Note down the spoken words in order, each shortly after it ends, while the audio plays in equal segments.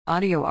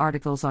Audio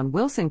articles on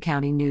Wilson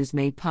County News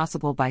made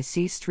possible by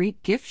C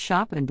Street Gift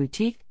Shop and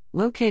Boutique,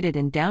 located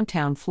in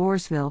downtown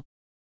Floresville.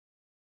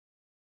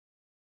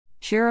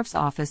 Sheriff's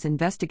Office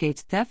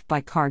investigates theft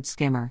by card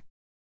skimmer.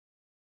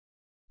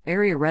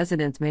 Area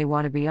residents may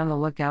want to be on the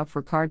lookout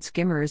for card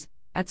skimmers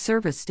at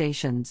service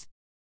stations.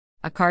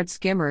 A card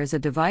skimmer is a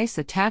device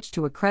attached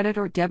to a credit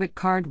or debit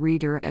card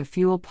reader at a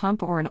fuel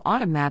pump or an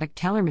automatic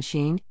teller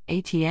machine,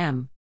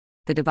 ATM.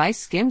 The device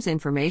skims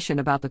information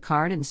about the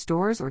card and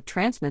stores or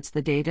transmits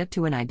the data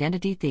to an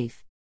identity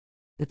thief.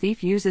 The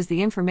thief uses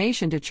the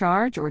information to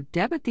charge or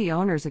debit the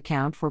owner's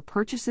account for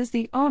purchases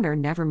the owner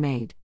never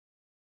made.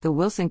 The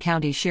Wilson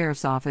County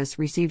Sheriff's Office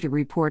received a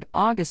report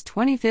August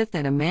 25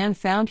 that a man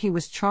found he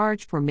was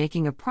charged for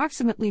making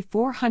approximately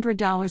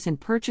 $400 in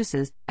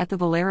purchases at the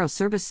Valero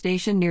service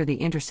station near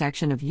the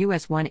intersection of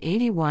US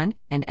 181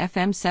 and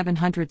FM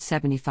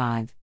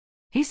 775.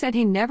 He said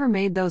he never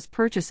made those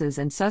purchases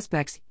and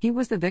suspects he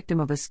was the victim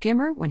of a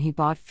skimmer when he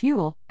bought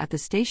fuel at the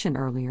station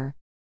earlier.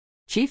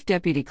 Chief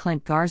Deputy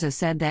Clint Garza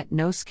said that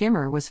no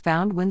skimmer was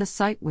found when the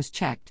site was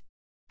checked.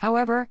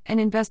 However, an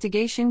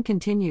investigation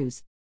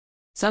continues.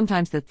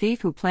 Sometimes the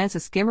thief who plants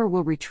a skimmer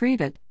will retrieve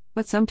it,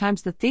 but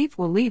sometimes the thief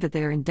will leave it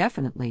there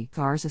indefinitely,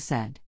 Garza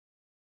said.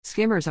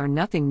 Skimmers are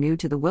nothing new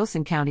to the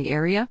Wilson County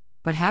area,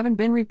 but haven't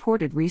been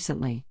reported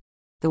recently.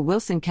 The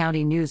Wilson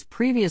County News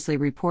previously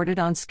reported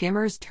on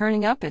skimmers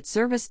turning up at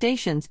service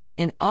stations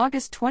in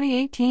August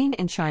 2018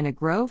 in China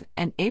Grove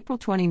and April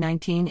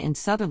 2019 in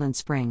Sutherland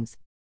Springs.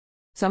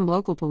 Some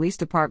local police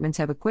departments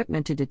have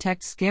equipment to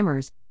detect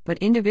skimmers, but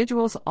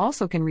individuals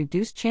also can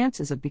reduce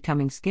chances of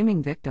becoming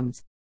skimming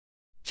victims.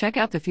 Check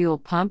out the fuel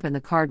pump and the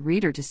card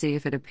reader to see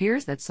if it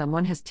appears that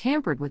someone has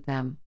tampered with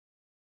them.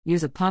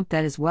 Use a pump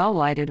that is well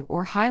lighted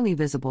or highly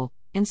visible.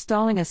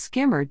 Installing a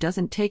skimmer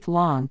doesn't take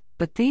long,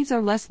 but thieves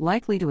are less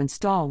likely to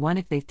install one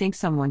if they think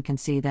someone can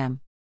see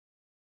them.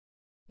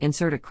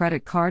 Insert a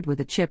credit card with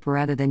a chip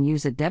rather than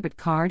use a debit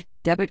card.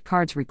 Debit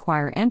cards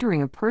require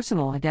entering a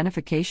personal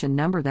identification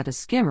number that a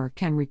skimmer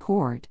can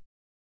record.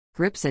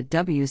 Grips at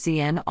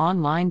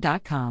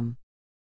WCNonline.com